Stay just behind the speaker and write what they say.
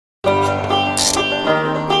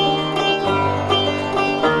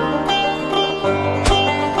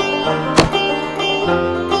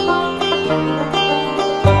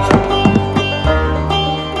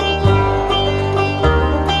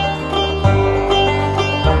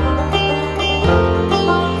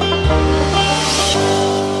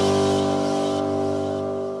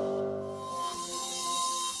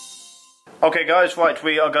Okay guys, right,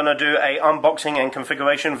 we are going to do a unboxing and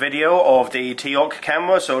configuration video of the TiOC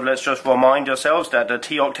camera. So let's just remind yourselves that the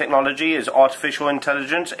TiOC technology is artificial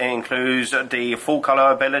intelligence. It includes the full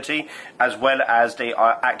color ability as well as the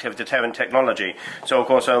active deterrent technology. So of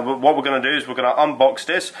course what we're going to do is we're going to unbox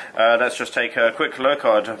this. Let's just take a quick look.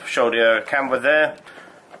 I'll show the camera there.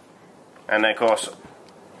 And then of course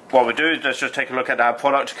what we do is let's just take a look at our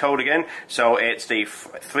product code again. So it's the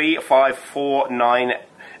 3549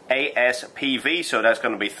 ASPV, so that's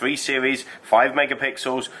going to be 3 series, 5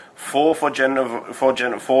 megapixels, 4 for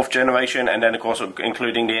fourth generation, and then of course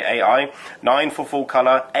including the AI, 9 for full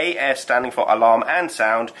color, AS standing for alarm and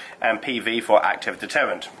sound, and PV for active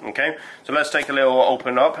deterrent. Okay, so let's take a little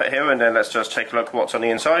open up here, and then let's just take a look what's on the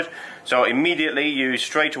inside. So immediately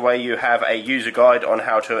straight away you have a user guide on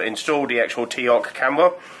how to install the actual TiOC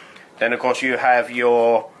camera. Then of course you have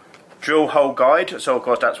your drill hole guide, so of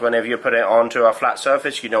course that's whenever you put it onto a flat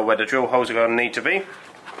surface, you know where the drill holes are going to need to be.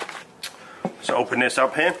 So open this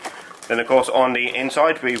up here. Then of course on the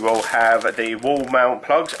inside we will have the wall mount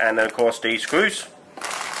plugs and then of course the screws.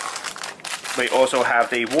 We also have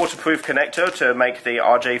the waterproof connector to make the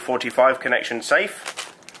RJ45 connection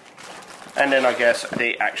safe. And then I guess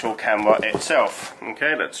the actual camera itself.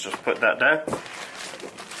 Okay, let's just put that there.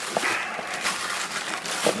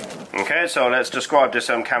 Okay, so let's describe this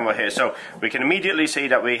camera here. So we can immediately see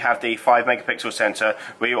that we have the 5 megapixel sensor.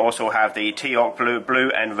 We also have the TiOC blue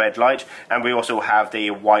and red light, and we also have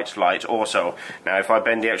the white light also. Now if I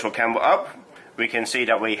bend the actual camera up, we can see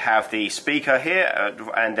that we have the speaker here,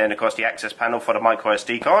 and then of course the access panel for the micro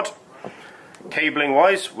SD card. Cabling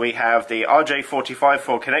wise, we have the RJ45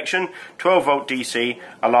 for connection, 12 volt DC,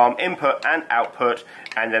 alarm input and output,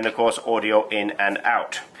 and then of course audio in and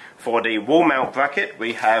out. For the wall mount bracket,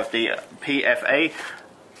 we have the PFA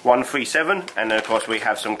 137, and then of course we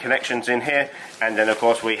have some connections in here, and then of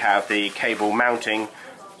course we have the cable mounting,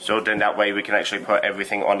 so then that way we can actually put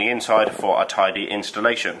everything on the inside for a tidy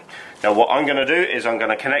installation. Now what I'm going to do is I'm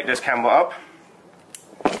going to connect this camera up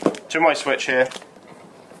to my switch here,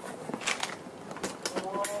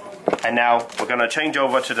 and now we're going to change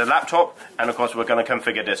over to the laptop, and of course we're going to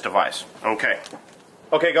configure this device.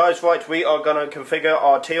 Okay guys, right, we are going to configure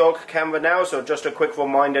our TiOC camera now. So just a quick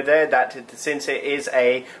reminder there that since it is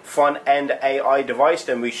a front-end AI device,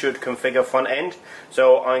 then we should configure front-end.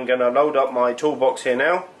 So I'm going to load up my toolbox here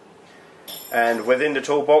now, and within the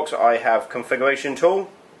toolbox I have configuration tool.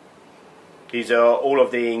 These are all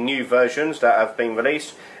of the new versions that have been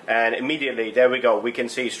released, and immediately there we go, we can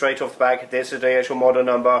see straight off the back this is the actual model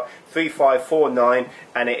number 3549,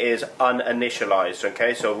 and it is uninitialized.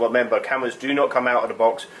 Okay, so remember, cameras do not come out of the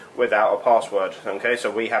box without a password. Okay,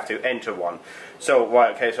 so we have to enter one. So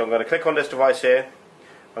right, okay, so I'm going to click on this device here,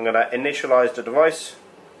 I'm going to initialize the device.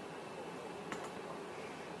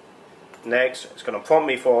 Next, it's going to prompt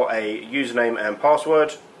me for a username and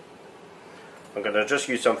password. I'm going to just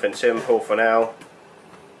use something simple for now.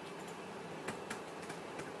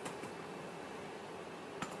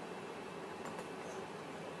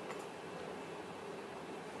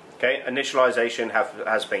 Okay, initialization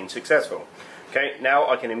has been successful. Okay, now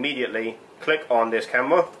I can immediately click on this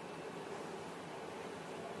camera,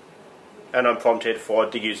 and I'm prompted for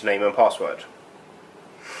the username and password.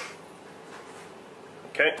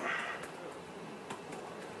 Okay.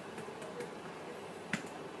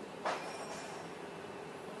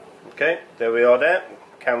 Okay, there we are there.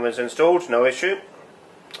 Camera's installed, no issue.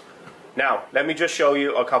 Now, let me just show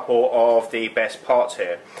you a couple of the best parts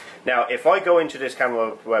here. Now, if I go into this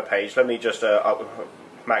camera web page, let me just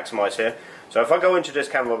maximize here. So if I go into this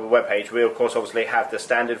camera web page, we of course obviously have the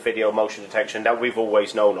standard video motion detection that we've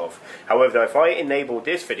always known of. However, if I enable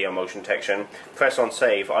this video motion detection, press on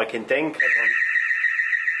save, I can then click on...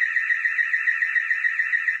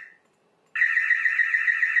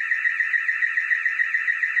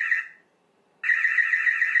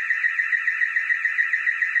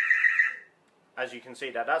 As you can see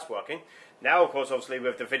that's working. Now of course obviously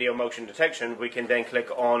with the video motion detection we can then click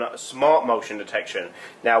on smart motion detection.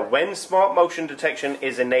 Now when smart motion detection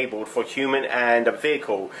is enabled for human and a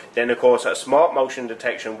vehicle, then of course a smart motion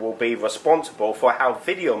detection will be responsible for how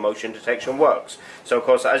video motion detection works. So of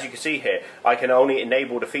course as you can see here, I can only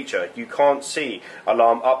enable the feature. You can't see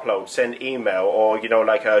alarm upload, send email, or you know,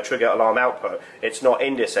 like a trigger alarm output. It's not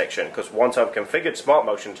in this section, because once I've configured smart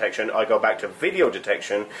motion detection I go back to video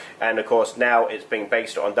detection, and of course now it's being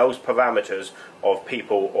based on those parameters of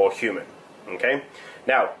people or human. Okay,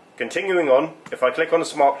 now continuing on, if I click on the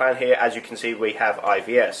smart plan here, as you can see we have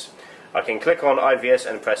IVS. I can click on IVS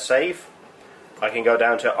and press save. I can go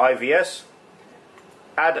down to IVS,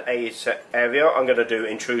 add a area. I'm going to do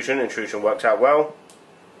intrusion. Intrusion works out well.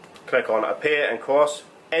 click on appear and cross,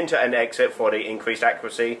 enter and exit for the increased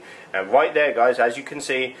accuracy, and right there guys, as you can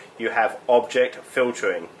see, you have object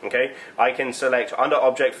filtering. Okay, I can select under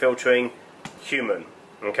object filtering human.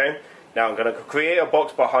 Okay, now I'm going to create a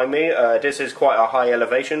box behind me. This is quite a high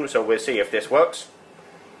elevation, so we'll see if this works.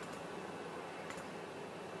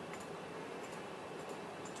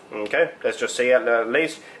 Okay, let's just see it at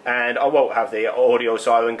least, and I won't have the audio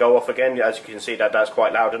siren go off again. As you can see, that's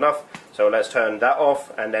quite loud enough. So let's turn that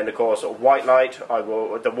off, and then of course white light,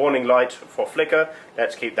 the warning light for flicker,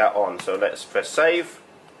 let's keep that on. So let's press save,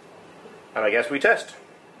 and I guess we test.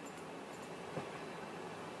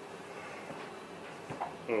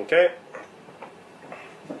 Okay,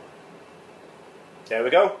 there we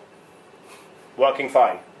go, working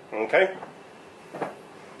fine. Okay,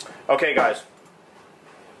 guys.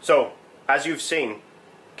 So, as you've seen,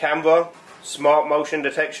 camera, smart motion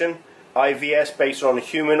detection, IVS based on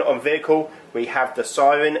human on vehicle, we have the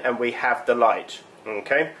siren and we have the light.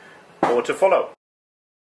 Okay, more to follow.